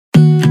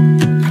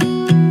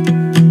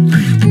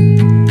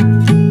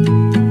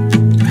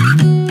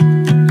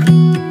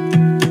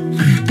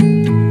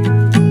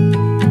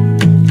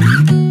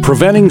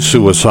Preventing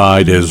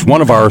suicide is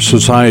one of our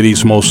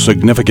society's most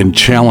significant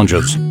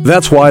challenges.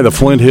 That's why the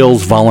Flint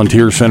Hills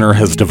Volunteer Center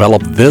has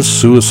developed this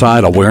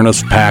Suicide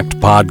Awareness P.A.C.T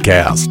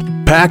podcast.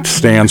 P.A.C.T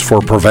stands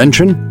for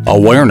Prevention,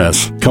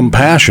 Awareness,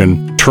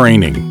 Compassion,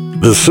 Training.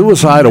 The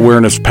Suicide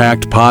Awareness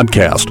P.A.C.T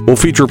podcast will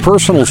feature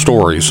personal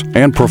stories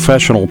and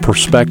professional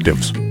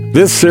perspectives.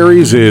 This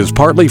series is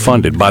partly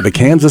funded by the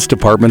Kansas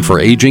Department for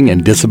Aging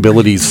and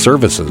Disabilities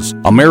Services,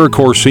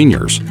 AmeriCorps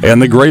Seniors,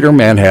 and the Greater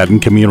Manhattan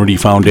Community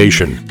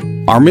Foundation.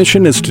 Our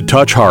mission is to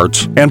touch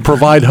hearts and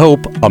provide hope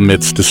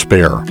amidst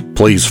despair.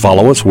 Please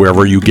follow us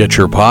wherever you get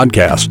your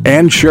podcasts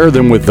and share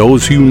them with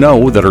those you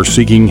know that are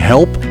seeking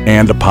help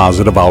and a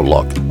positive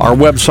outlook. Our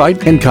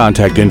website and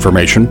contact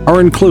information are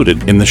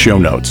included in the show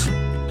notes.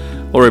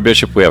 Lori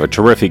Bishop, we have a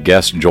terrific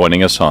guest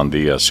joining us on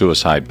the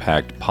Suicide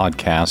P.A.C.T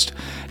podcast.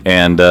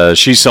 And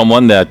she's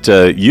someone that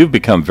you've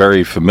become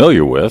very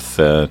familiar with,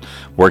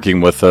 working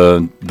with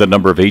the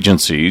number of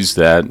agencies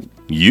that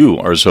you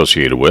are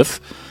associated with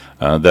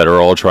that are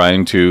all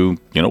trying to,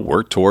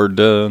 work toward,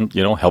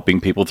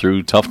 helping people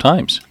through tough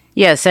times.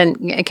 Yes, and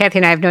Kathy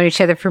and I have known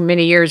each other for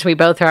many years. We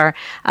both are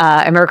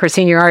AmeriCorps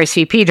Senior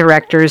RCP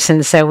directors,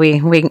 and so we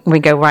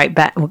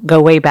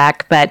go way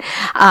back. But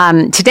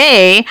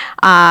today,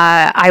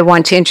 I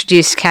want to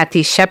introduce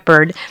Kathy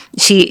Shepard.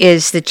 She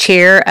is the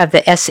chair of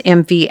the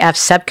SMVF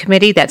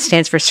subcommittee, that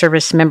stands for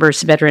Service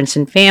Members, Veterans,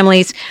 and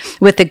Families,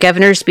 with the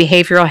Governor's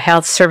Behavioral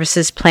Health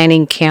Services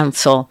Planning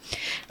Council.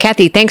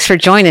 Kathy, thanks for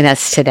joining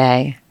us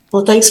today.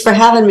 Well, thanks for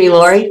having me,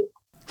 Lori.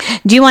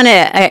 Do you want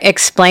to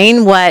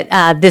explain what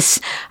the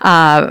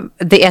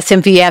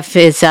SMVF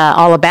is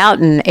all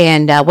about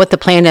and what the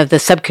plan of the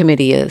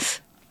subcommittee is?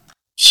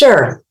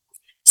 Sure.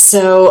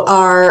 So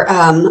our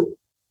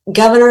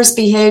Governor's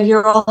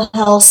Behavioral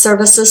Health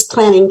Services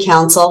Planning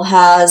Council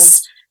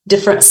has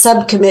different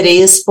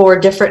subcommittees for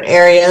different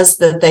areas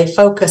that they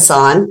focus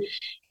on.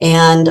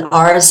 And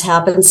ours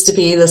happens to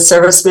be the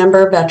Service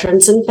Member,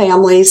 Veterans, and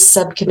Families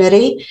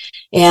Subcommittee.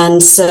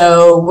 And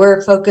so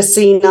we're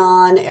focusing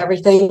on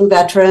everything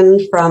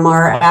veteran, from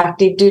our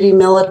active duty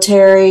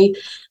military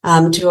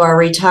to our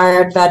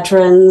retired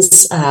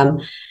veterans.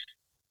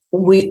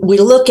 We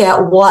look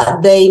at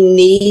what they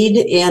need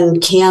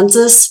in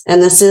Kansas,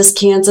 and this is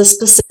Kansas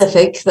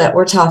specific that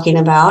we're talking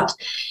about.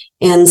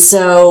 And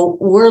so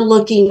we're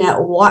looking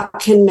at what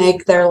can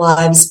make their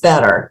lives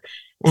better.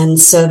 And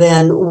so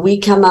then we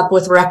come up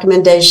with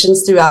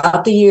recommendations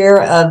throughout the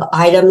year of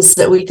items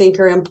that we think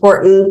are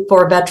important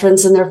for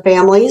veterans and their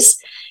families.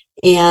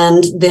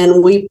 And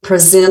then we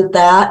present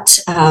that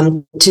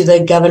to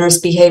the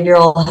Governor's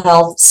Behavioral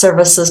Health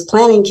Services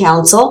Planning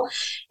Council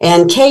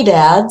and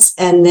KDADS.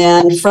 And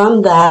then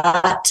from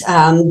that,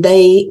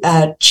 they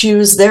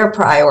choose their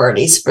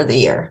priorities for the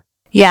year.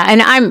 Yeah,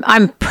 and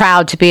I'm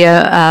proud to be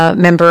a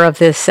member of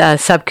this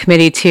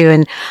subcommittee too,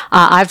 and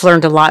I've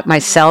learned a lot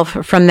myself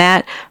from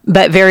that.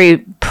 But very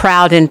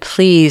proud and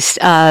pleased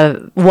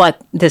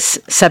what this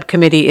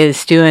subcommittee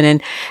is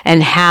doing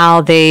and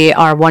how they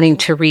are wanting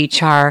to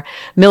reach our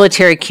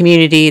military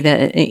community,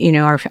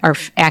 our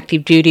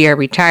active duty, our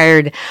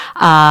retired,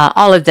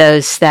 all of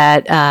those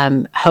that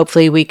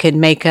hopefully we could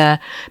make a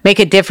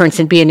difference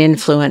and be an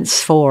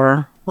influence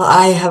for. Well,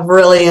 I have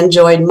really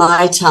enjoyed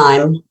my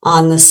time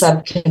on the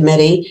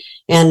subcommittee,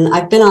 and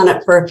I've been on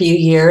it for a few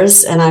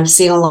years, and I've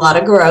seen a lot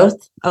of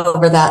growth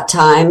over that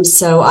time.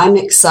 So I'm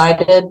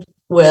excited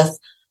with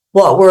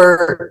what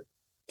we're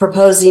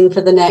proposing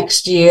for the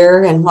next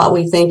year and what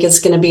we think is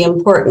going to be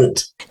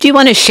important. Do you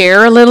want to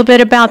share a little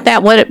bit about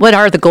that? What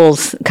are the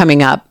goals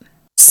coming up?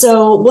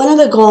 So one of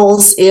the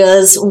goals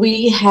is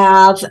we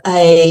have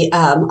a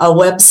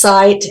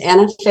website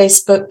and a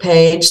Facebook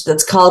page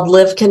that's called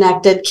Live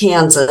Connected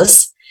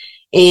Kansas.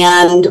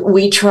 And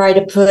we try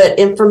to put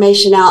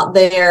information out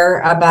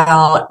there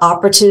about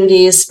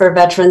opportunities for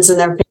veterans and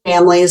their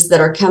families that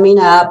are coming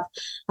up.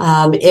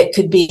 It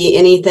could be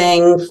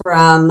anything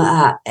from,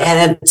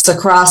 and it's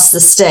across the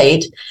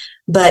state,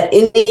 but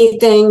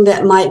anything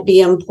that might be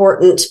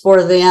important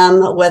for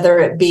them, whether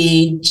it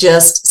be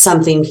just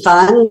something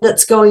fun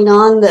that's going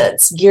on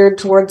that's geared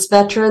towards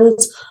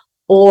veterans,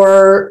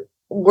 or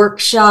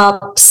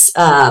workshops,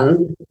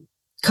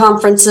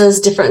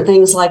 conferences, different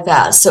things like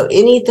that. So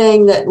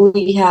anything that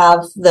we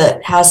have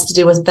that has to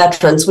do with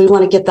veterans, we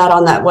want to get that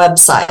on that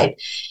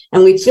website.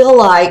 And we feel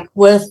like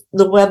with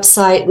the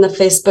website and the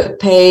Facebook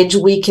page,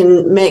 we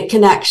can make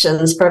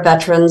connections for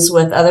veterans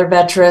with other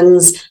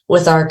veterans,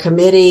 with our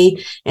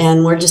committee.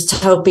 And we're just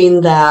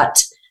hoping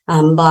that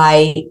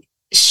by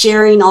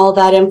sharing all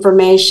that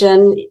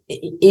information,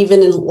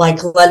 even in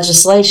like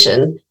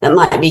legislation that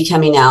might be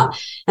coming out,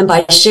 and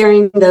by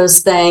sharing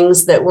those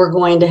things, that we're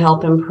going to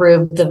help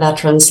improve the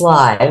veterans'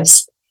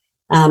 lives.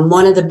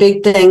 One of the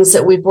big things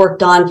that we've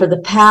worked on for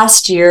the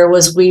past year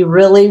was we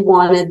really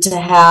wanted to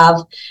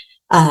have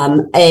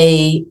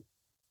a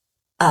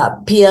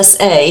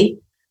PSA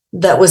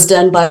that was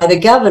done by the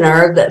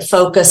governor that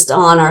focused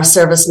on our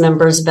service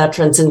members,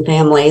 veterans, and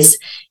families.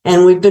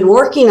 And we've been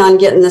working on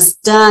getting this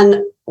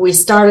done. We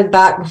started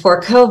back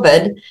before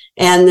COVID,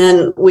 and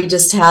then we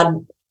just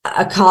had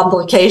a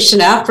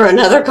complication after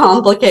another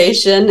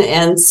complication.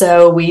 And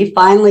so we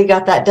finally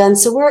got that done.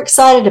 So we're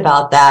excited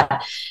about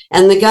that.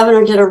 And the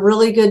governor did a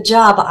really good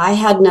job. I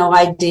had no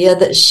idea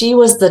that she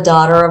was the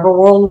daughter of a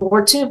World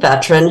War II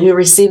veteran who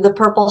received the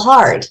Purple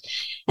Heart.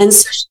 And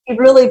so she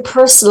really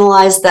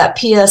personalized that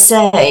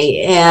PSA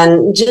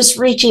and just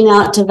reaching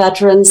out to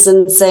veterans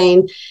and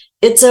saying,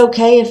 it's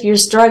okay if you're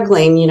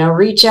struggling,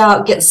 reach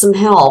out, get some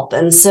help.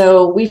 And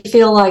so we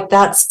feel like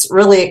that's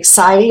really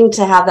exciting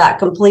to have that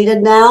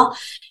completed now,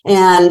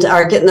 and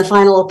are getting the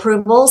final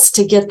approvals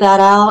to get that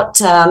out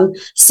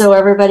so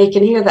everybody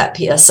can hear that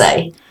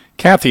PSA.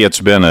 Kathy,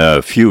 it's been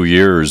a few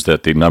years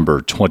that the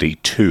number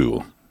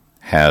 22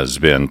 has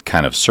been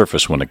kind of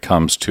surfaced when it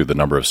comes to the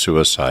number of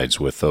suicides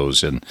with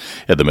those in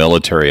the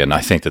military. And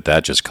I think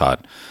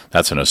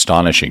that's an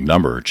astonishing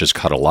number. It just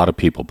caught a lot of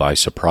people by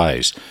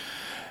surprise.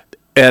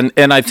 And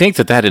I think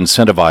that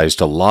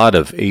incentivized a lot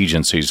of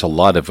agencies, a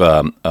lot of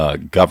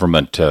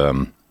government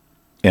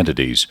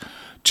entities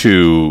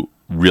to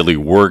really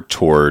work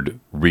toward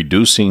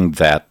reducing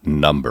that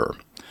number.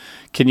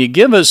 Can you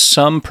give us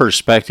some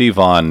perspective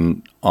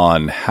on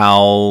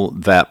how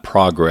that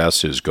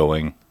progress is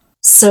going?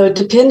 So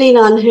depending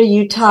on who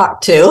you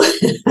talk to,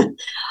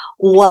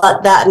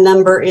 what that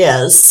number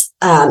is.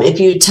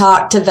 If you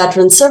talk to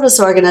veteran service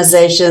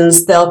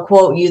organizations, they'll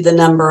quote you the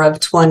number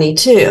of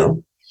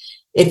 22.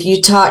 If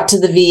you talk to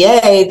the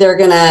VA, they're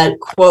going to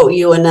quote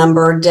you a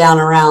number down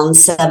around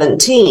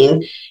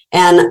 17.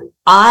 And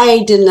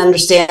I didn't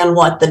understand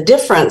what the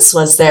difference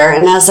was there.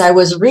 And as I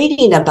was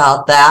reading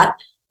about that,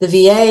 the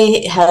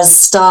VA has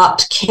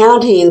stopped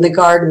counting the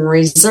Guard and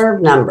Reserve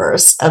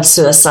numbers of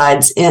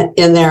suicides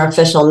in their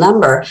official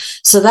number.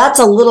 So that's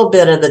a little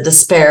bit of the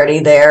disparity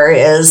there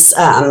is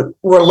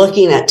we're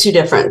looking at two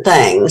different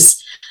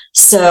things.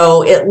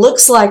 So it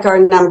looks like our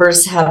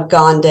numbers have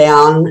gone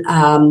down,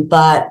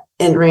 but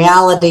in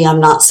reality, I'm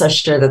not so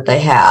sure that they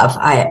have.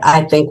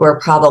 I think we're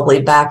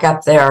probably back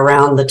up there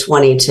around the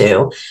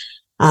 22.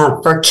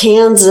 For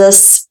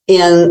Kansas,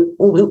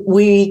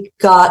 we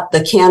got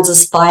the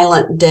Kansas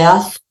violent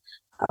death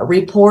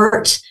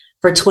report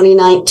for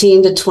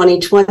 2019 to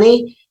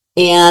 2020.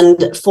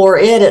 And for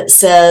it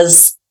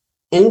says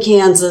in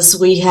Kansas,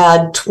 we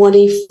had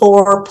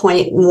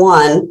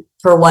 24.1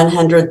 per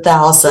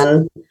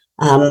 100,000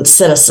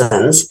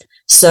 citizens.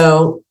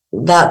 So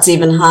that's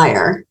even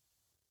higher.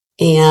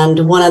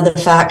 And one of the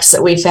facts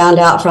that we found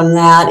out from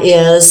that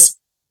is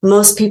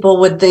most people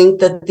would think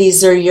that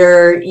these are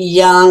your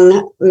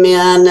young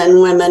men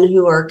and women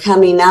who are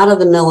coming out of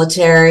the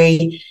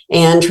military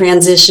and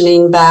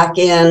transitioning back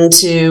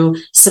into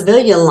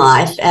civilian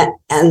life.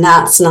 And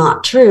that's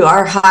not true.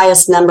 Our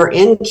highest number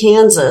in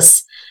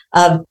Kansas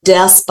of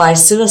deaths by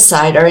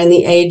suicide are in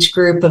the age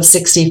group of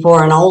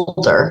 64 and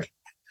older.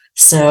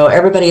 So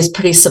everybody's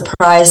pretty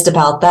surprised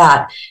about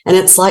that. And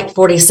it's like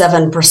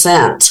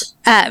 47%.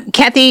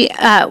 Kathy,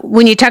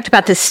 when you talked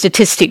about the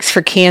statistics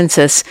for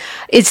Kansas,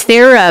 is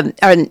there a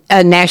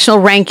national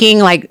ranking?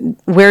 Like,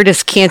 where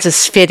does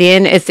Kansas fit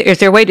in? Is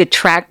there a way to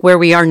track where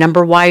we are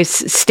number-wise,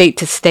 state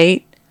to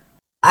state?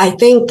 I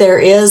think there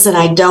is, and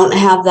I don't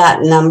have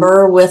that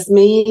number with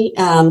me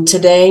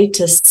today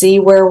to see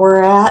where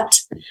we're at.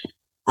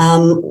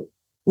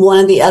 One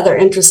of the other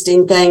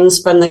interesting things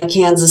from the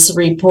Kansas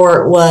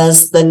report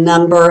was the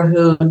number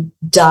who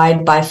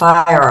died by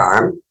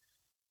firearm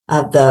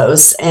of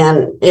those,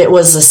 and it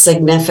was a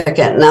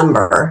significant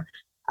number.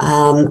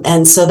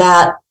 And so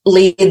that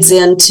leads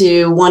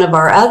into one of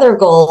our other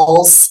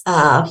goals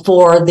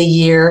for the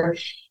year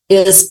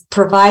is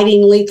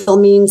providing lethal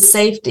means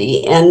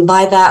safety. And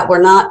by that,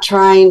 we're not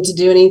trying to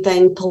do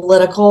anything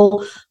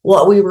political.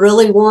 What we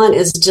really want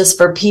is just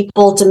for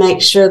people to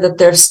make sure that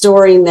they're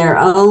storing their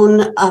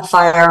own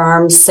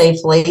firearms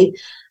safely,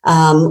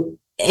 and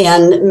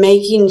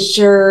making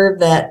sure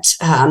that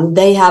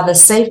they have a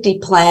safety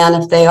plan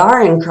if they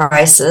are in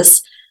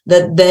crisis,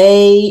 that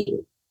they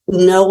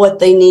know what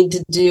they need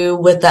to do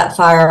with that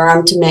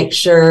firearm to make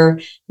sure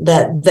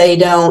that they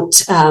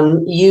don't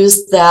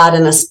use that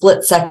in a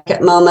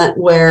split-second moment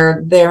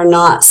where they're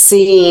not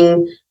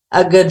seeing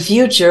a good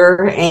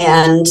future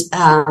and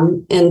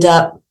end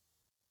up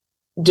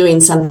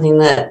doing something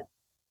that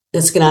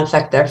is going to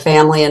affect their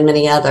family and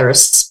many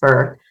others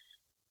for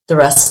the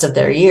rest of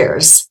their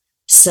years.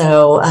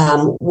 So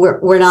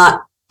we're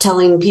not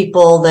telling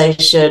people they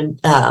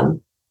should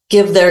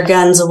give their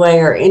guns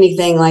away or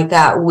anything like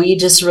that. We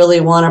just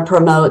really want to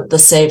promote the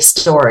safe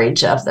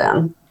storage of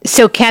them.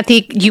 So,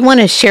 Kathy, do you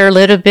want to share a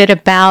little bit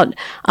about,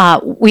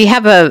 we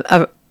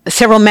have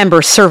several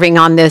members serving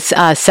on this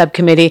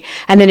subcommittee,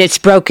 and then it's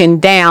broken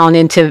down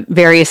into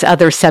various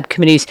other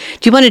subcommittees.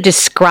 Do you want to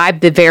describe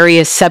the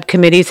various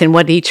subcommittees and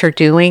what each are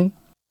doing?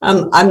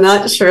 I'm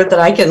not sure that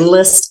I can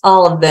list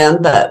all of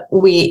them, but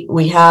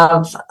we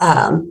have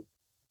a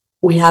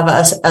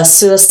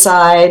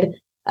suicide,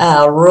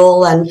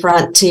 rural and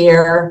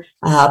frontier,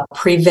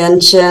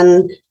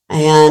 prevention,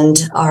 and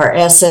our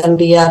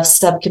SMBF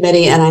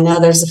subcommittee. And I know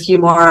there's a few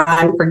more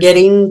I'm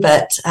forgetting,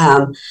 but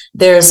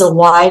there's a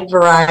wide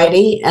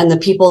variety. And the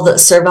people that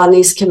serve on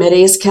these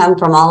committees come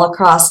from all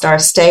across our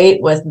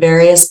state with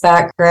various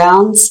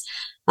backgrounds.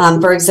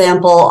 For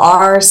example,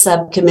 our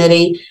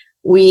subcommittee,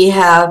 we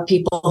have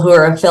people who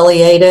are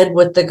affiliated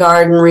with the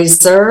Guard and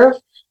Reserve.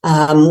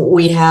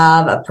 We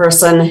have a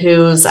person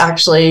who's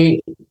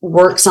actually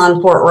works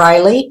on Fort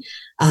Riley.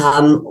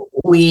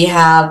 We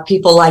have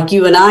people like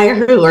you and I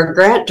who are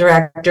grant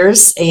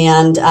directors,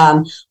 and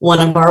one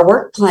of our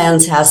work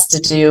plans has to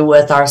do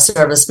with our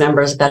service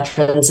members,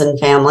 veterans, and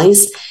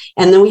families.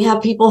 And then we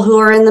have people who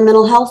are in the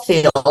mental health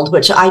field,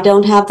 which I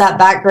don't have that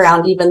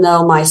background, even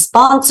though my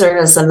sponsor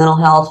is a mental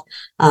health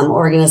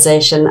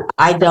organization.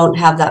 I don't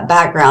have that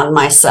background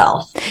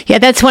myself. Yeah,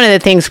 that's one of the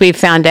things we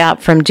found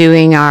out from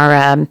doing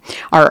our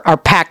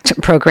P.A.C.T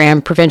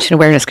program, Prevention,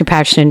 Awareness,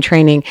 Compassion, and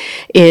Training,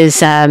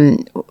 is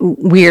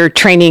we're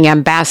training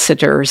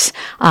ambassadors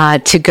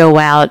to go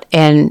out,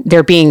 and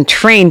they're being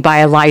trained by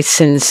a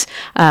licensed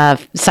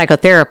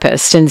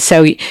psychotherapist. And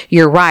so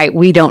you're right,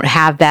 we don't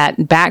have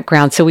that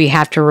background, so we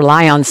have to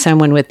rely on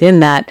someone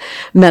within that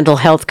mental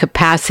health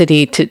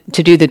capacity to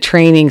do the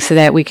training so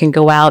that we can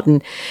go out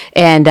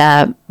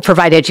and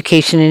provide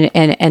education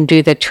and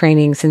do the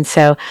trainings. And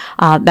so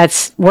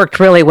that's worked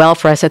really well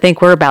for us. I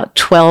think we're about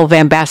 12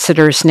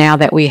 ambassadors now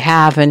that we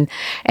have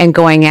and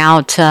going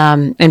out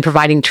and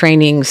providing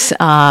trainings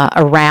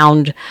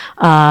around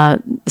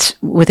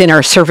within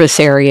our service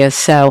areas.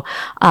 So,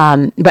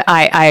 but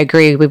I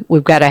agree,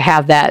 we've got to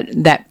have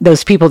that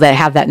those people that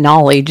have that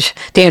knowledge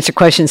to answer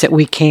questions that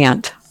we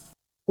can't.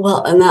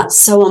 Well, and that's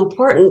so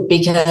important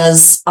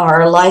because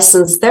our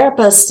licensed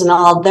therapists and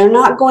all, they're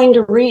not going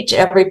to reach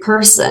every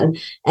person.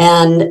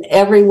 And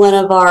every one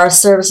of our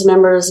service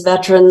members,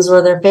 veterans,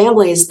 or their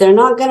families, they're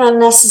not going to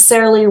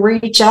necessarily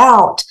reach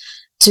out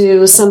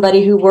to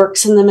somebody who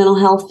works in the mental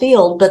health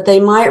field, but they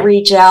might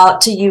reach out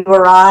to you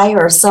or I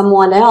or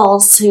someone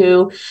else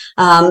who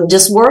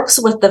just works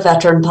with the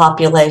veteran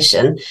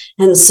population.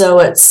 And so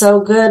it's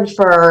so good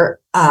for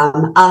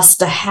us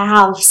to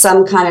have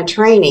some kind of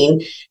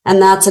training.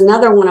 And that's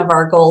another one of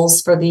our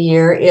goals for the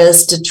year,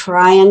 is to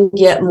try and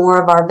get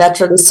more of our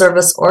veteran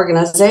service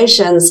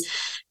organizations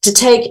to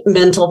take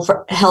mental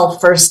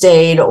health first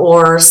aid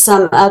or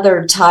some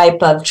other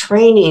type of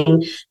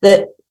training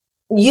that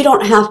you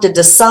don't have to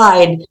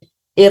decide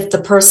if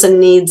the person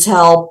needs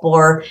help,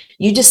 or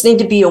you just need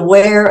to be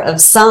aware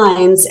of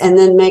signs and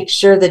then make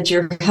sure that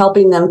you're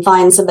helping them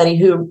find somebody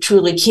who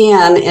truly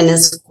can and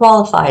is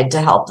qualified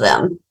to help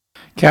them.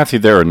 Kathy,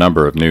 there are a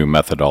number of new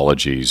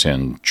methodologies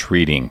in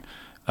treating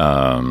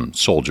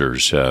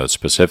soldiers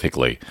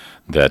specifically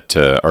that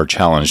are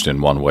challenged in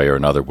one way or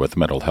another with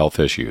mental health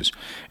issues.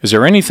 Is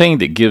there anything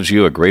that gives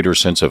you a greater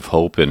sense of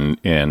hope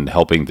in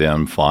helping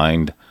them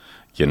find,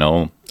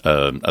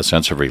 a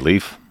sense of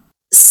relief?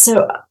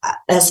 So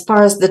as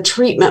far as the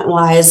treatment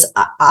wise,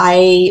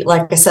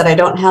 like I said, I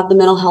don't have the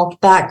mental health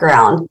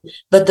background,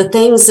 but the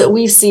things that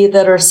we see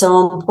that are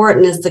so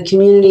important is the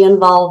community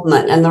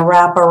involvement and the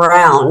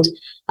wraparound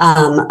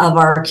of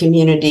our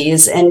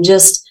communities, and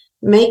just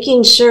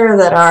making sure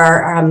that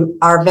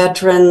our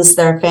veterans,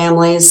 their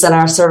families, and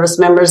our service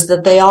members,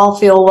 that they all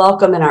feel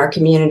welcome in our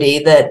community,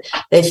 that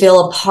they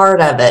feel a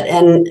part of it,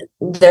 and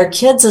their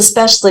kids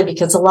especially,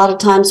 because a lot of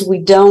times we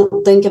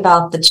don't think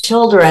about the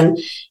children.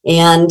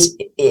 And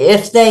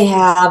if they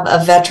have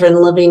a veteran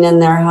living in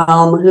their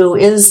home who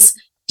is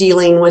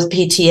dealing with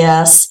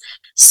PTS,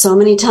 so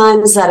many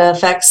times that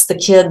affects the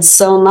kids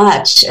so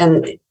much.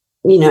 And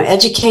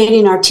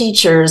educating our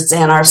teachers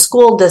and our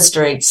school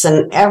districts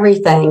and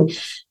everything,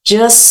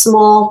 just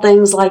small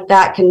things like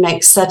that can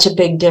make such a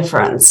big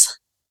difference.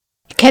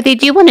 Kathy,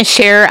 do you want to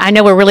share? I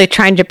know we're really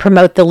trying to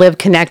promote the Live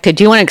Connected.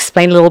 Do you want to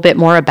explain a little bit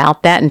more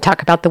about that and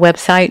talk about the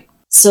website?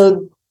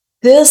 So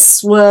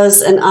this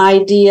was an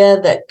idea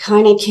that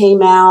kind of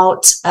came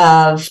out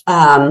of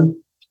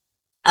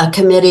a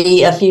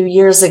committee a few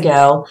years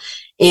ago,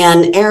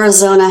 and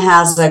Arizona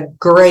has a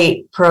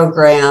great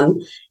program.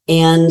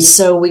 And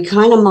so we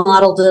kind of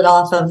modeled it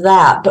off of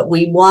that, but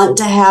we want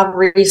to have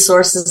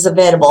resources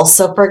available.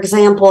 So for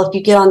example, if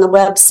you get on the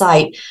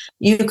website,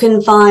 you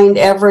can find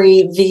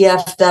every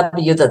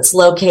VFW that's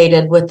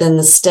located within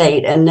the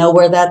state and know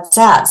where that's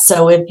at.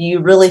 So if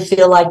you really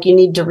feel like you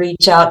need to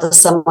reach out to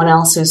someone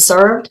else who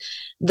served,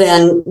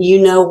 then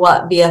you know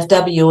what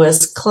VFW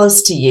is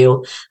close to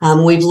you.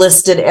 We've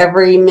listed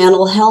every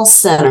mental health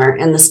center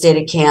in the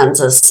state of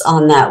Kansas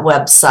on that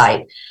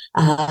website.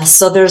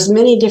 So there's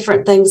many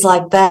different things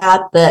like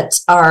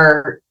that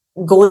are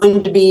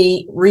going to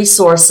be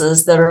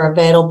resources that are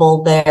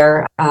available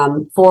there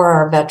for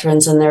our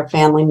veterans and their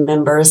family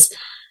members.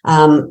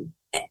 And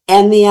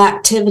the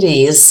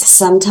activities,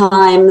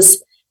 sometimes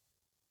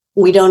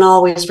we don't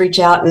always reach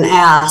out and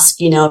ask,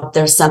 if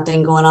there's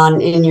something going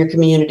on in your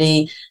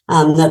community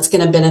that's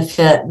going to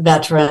benefit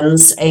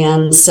veterans.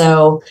 And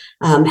so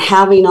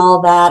having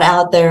all that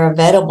out there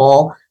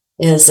available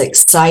is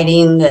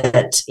exciting,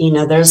 that,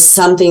 there's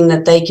something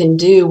that they can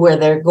do where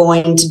they're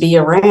going to be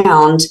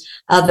around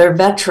other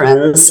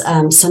veterans.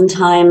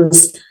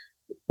 Sometimes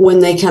when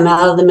they come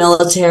out of the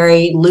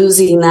military,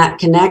 losing that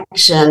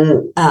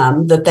connection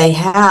that they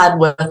had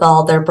with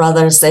all their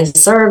brothers and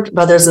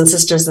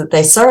sisters that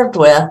they served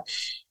with,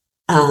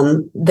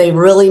 they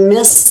really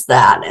miss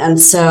that. And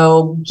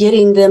so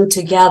getting them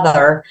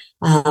together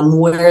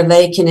where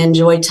they can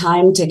enjoy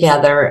time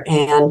together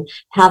and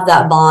have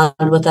that bond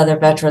with other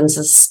veterans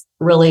is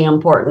really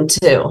important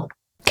too.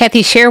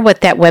 Kathy, share what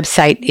that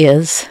website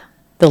is,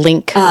 the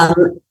link.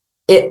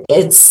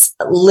 It's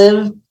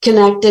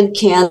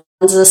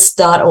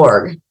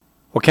liveconnectedkansas.org.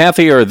 Well,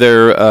 Kathy, are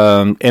there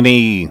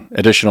any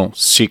additional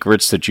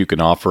secrets that you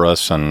can offer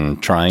us on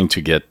trying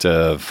to get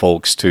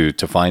folks to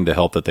find the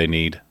help that they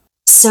need?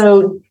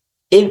 So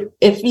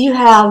if you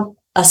have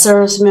a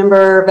service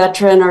member,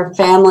 veteran, or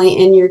family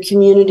in your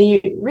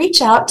community, reach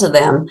out to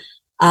them.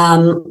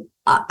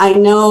 I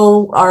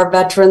know our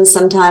veterans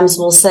sometimes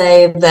will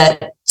say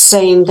that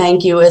saying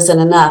thank you isn't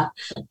enough,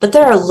 but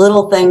there are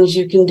little things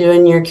you can do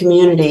in your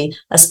community,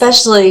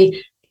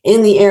 especially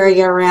in the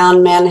area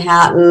around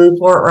Manhattan,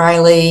 Fort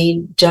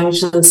Riley,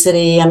 Junction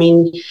City. I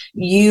mean,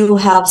 you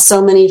have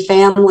so many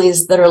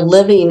families that are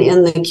living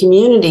in the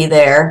community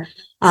there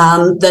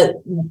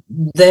that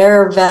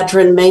their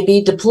veteran may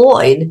be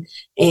deployed.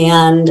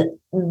 And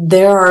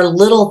there are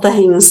little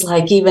things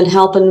like even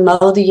helping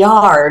mow the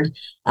yard,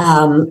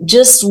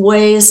 just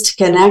ways to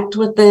connect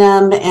with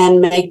them and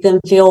make them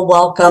feel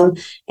welcome,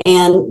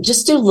 and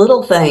just do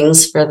little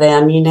things for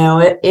them.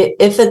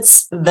 If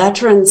it's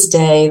Veterans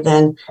Day,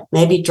 then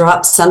maybe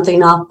drop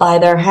something off by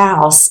their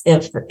house.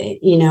 If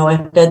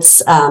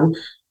it's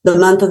the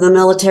month of the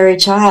military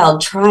child,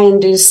 try and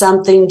do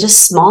something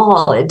just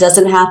small. It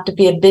doesn't have to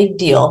be a big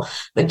deal,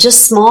 but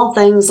just small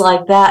things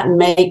like that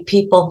make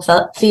people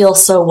feel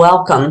so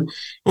welcome.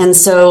 And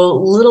so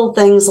little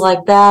things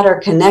like that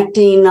are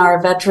connecting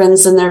our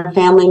veterans and their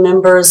family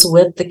members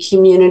with the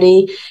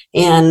community.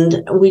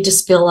 And we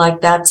just feel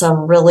like that's a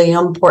really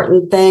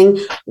important thing,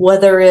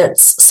 whether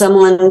it's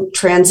someone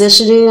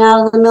transitioning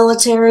out of the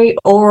military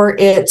or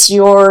it's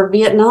your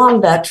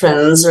Vietnam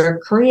veterans or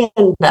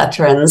Korean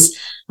veterans.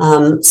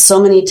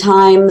 So many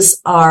times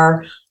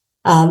our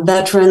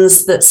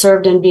veterans that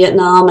served in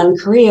Vietnam and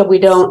Korea, we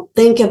don't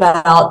think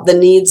about the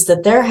needs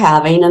that they're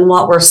having. And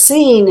what we're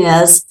seeing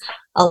is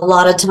a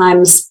lot of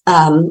times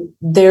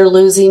they're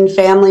losing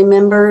family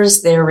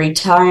members, they're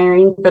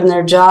retiring from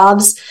their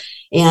jobs.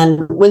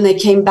 And when they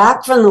came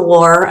back from the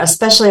war,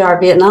 especially our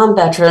Vietnam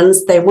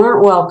veterans, they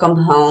weren't welcome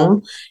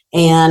home.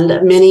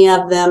 And many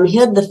of them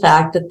hid the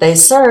fact that they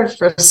served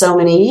for so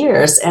many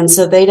years. And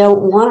so they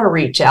don't want to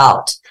reach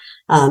out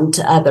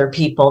to other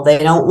people. They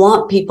don't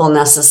want people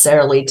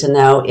necessarily to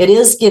know. It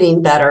is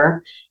getting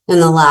better in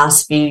the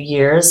last few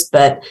years,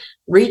 but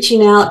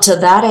reaching out to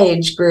that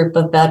age group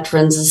of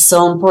veterans is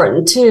so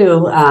important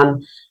too.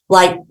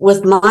 Like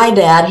with my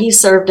dad, he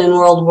served in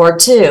World War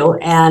II,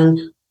 and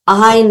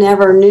I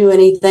never knew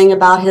anything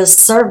about his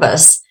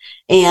service.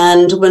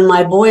 And when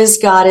my boys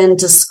got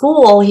into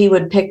school, he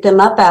would pick them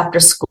up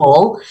after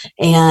school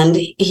and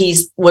he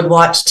would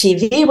watch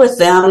TV with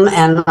them.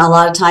 And a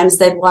lot of times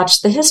they'd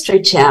watch the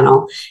History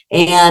Channel,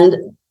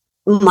 and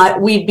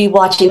we'd be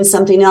watching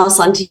something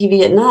else on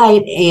TV at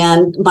night.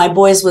 And my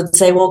boys would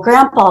say, well,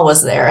 Grandpa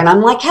was there. And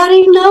I'm like, how do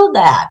you know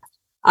that?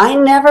 I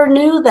never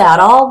knew that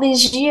all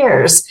these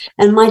years.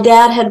 And my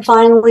dad had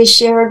finally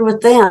shared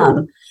with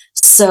them.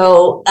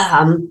 So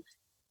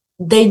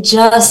they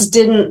just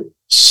didn't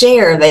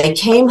share. They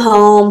came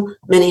home,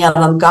 many of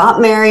them got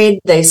married,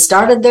 they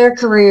started their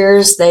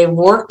careers, they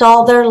worked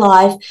all their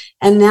life,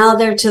 and now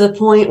they're to the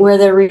point where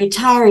they're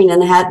retiring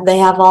and they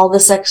have all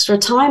this extra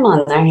time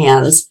on their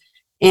hands.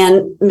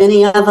 And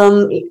many of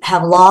them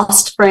have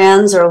lost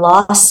friends or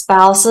lost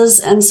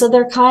spouses, and so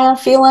they're kind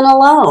of feeling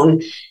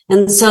alone.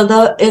 And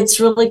so it's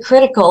really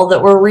critical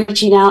that we're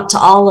reaching out to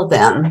all of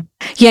them.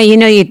 Yeah,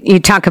 you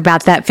talk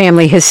about that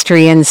family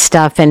history and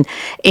stuff, and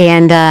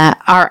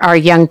our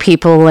young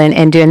people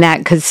and doing that,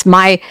 because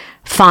my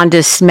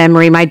fondest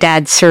memory, my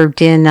dad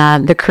served in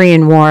the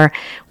Korean War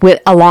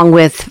along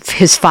with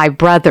his 5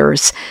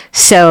 brothers.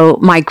 So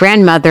my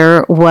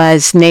grandmother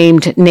was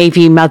named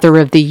Navy Mother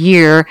of the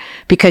Year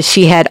because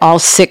she had all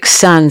 6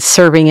 sons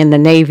serving in the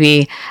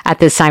Navy at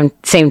the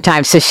same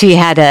time. So she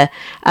had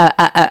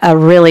a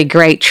really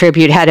great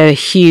tribute, had a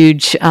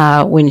huge,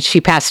 when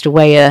she passed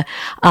away, a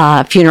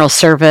funeral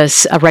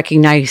service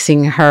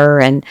recognizing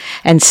her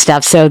and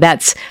stuff. So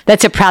that's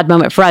a proud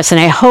moment for us. And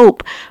I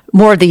hope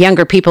more of the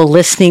younger people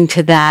listening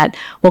to that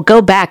will go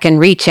back and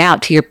reach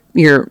out to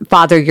your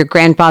father, your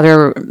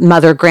grandfather,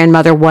 mother,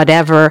 grandmother,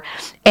 whatever,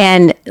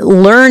 and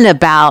learn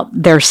about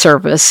their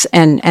service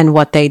and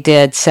what they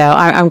did. So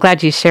I'm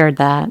glad you shared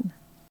that.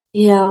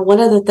 Yeah, one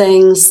of the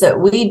things that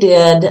we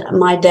did,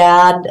 my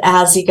dad,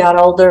 as he got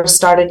older,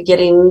 started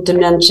getting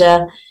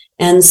dementia.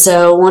 And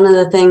so one of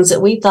the things that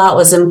we thought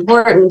was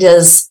important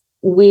is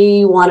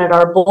we wanted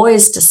our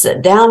boys to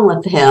sit down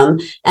with him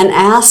and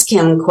ask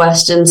him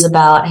questions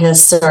about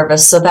his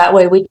service. So that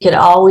way we could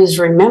always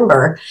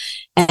remember.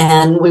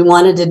 And we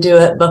wanted to do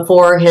it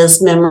before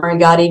his memory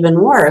got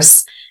even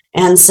worse.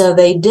 And so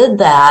they did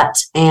that.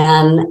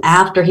 And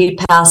after he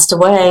passed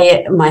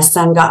away, my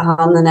son got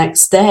home the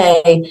next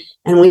day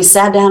and we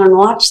sat down and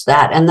watched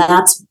that. And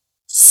that's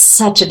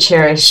such a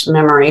cherished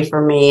memory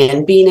for me.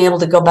 And being able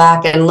to go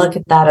back and look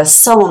at that is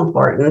so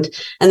important.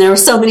 And there were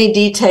so many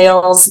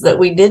details that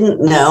we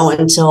didn't know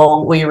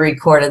until we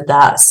recorded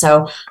that.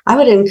 So I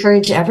would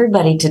encourage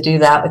everybody to do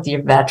that with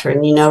your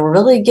veteran,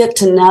 really get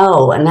to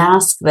know and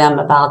ask them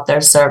about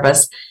their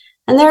service.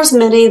 And there's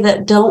many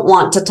that don't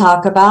want to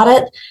talk about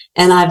it.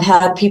 And I've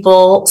had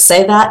people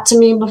say that to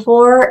me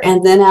before.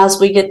 And then as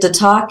we get to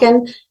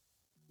talking,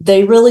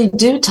 they really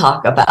do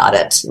talk about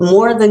it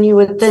more than you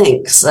would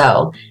think.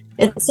 So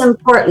it's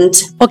important.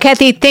 Well,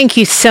 Kathy, thank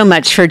you so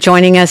much for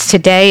joining us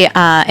today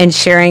and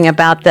sharing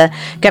about the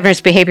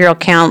Governor's Behavioral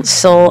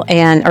Council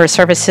and our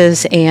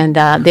services and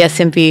the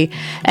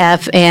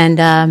SMVF and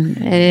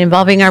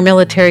involving our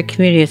military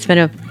community. It's been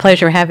a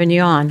pleasure having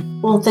you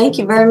on. Well, thank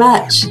you very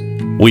much.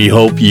 We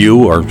hope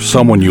you or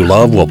someone you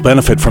love will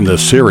benefit from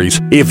this series.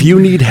 If you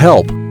need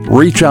help,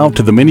 reach out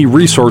to the many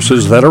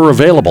resources that are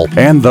available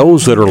and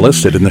those that are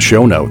listed in the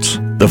show notes.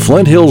 The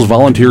Flint Hills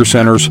Volunteer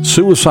Center's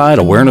Suicide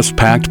Awareness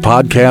Pact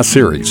podcast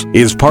series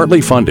is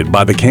partly funded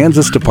by the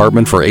Kansas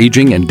Department for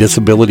Aging and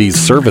Disabilities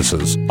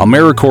Services,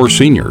 AmeriCorps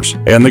Seniors,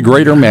 and the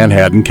Greater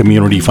Manhattan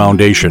Community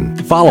Foundation.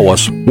 Follow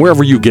us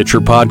wherever you get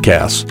your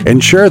podcasts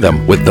and share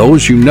them with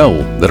those you know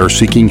that are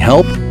seeking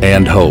help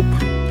and hope.